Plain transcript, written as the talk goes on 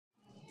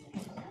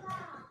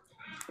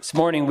This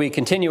morning we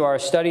continue our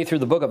study through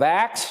the book of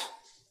Acts,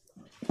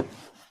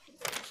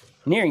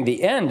 nearing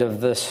the end of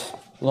this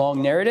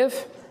long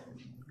narrative,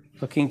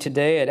 looking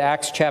today at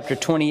Acts chapter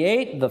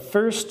 28, the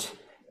first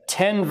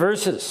 10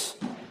 verses,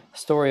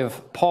 story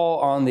of Paul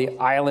on the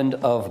island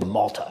of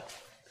Malta.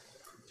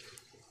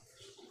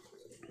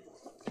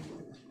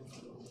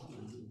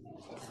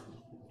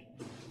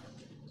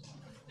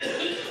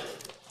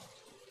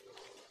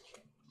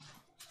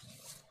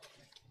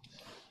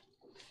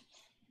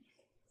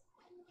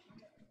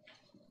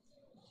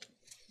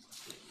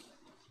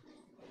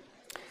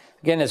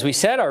 Again, as we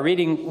said, our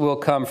reading will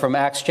come from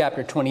Acts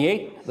chapter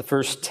 28, the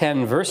first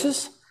 10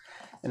 verses.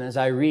 And as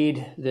I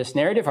read this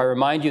narrative, I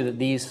remind you that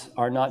these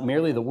are not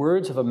merely the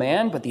words of a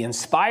man, but the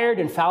inspired,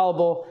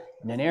 infallible,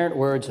 and inerrant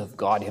words of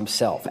God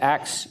himself.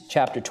 Acts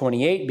chapter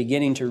 28,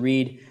 beginning to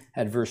read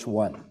at verse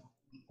 1.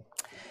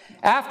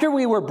 After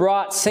we were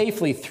brought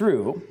safely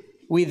through,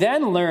 we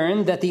then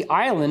learned that the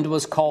island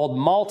was called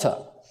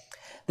Malta.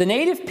 The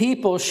native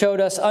people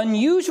showed us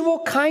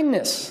unusual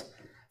kindness,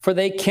 for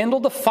they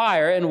kindled a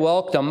fire and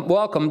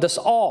welcomed us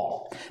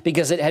all,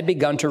 because it had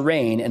begun to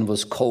rain and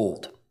was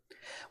cold.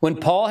 When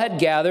Paul had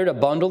gathered a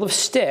bundle of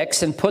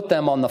sticks and put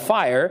them on the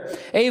fire,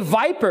 a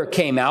viper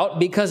came out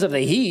because of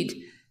the heat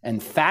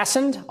and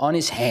fastened on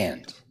his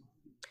hand.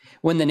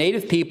 When the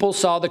native people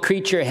saw the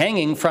creature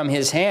hanging from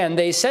his hand,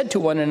 they said to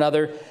one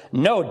another,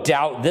 "No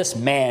doubt this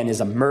man is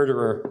a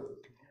murderer.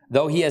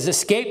 Though he has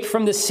escaped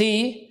from the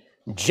sea,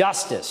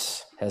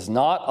 justice has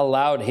not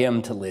allowed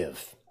him to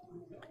live."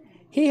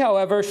 He,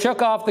 however,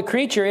 shook off the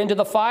creature into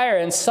the fire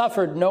and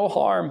suffered no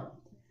harm.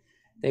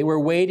 They were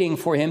waiting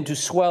for him to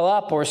swell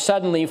up or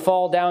suddenly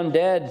fall down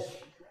dead.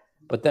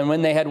 But then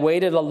when they had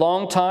waited a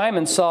long time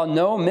and saw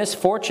no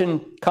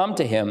misfortune come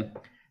to him,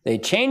 they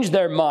changed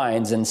their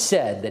minds and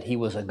said that he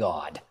was a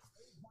god.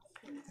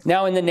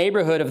 Now in the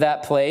neighborhood of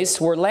that place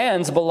were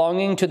lands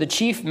belonging to the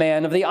chief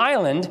man of the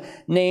island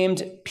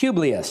named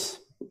Publius,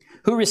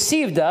 who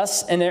received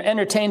us and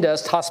entertained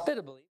us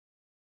hospitably.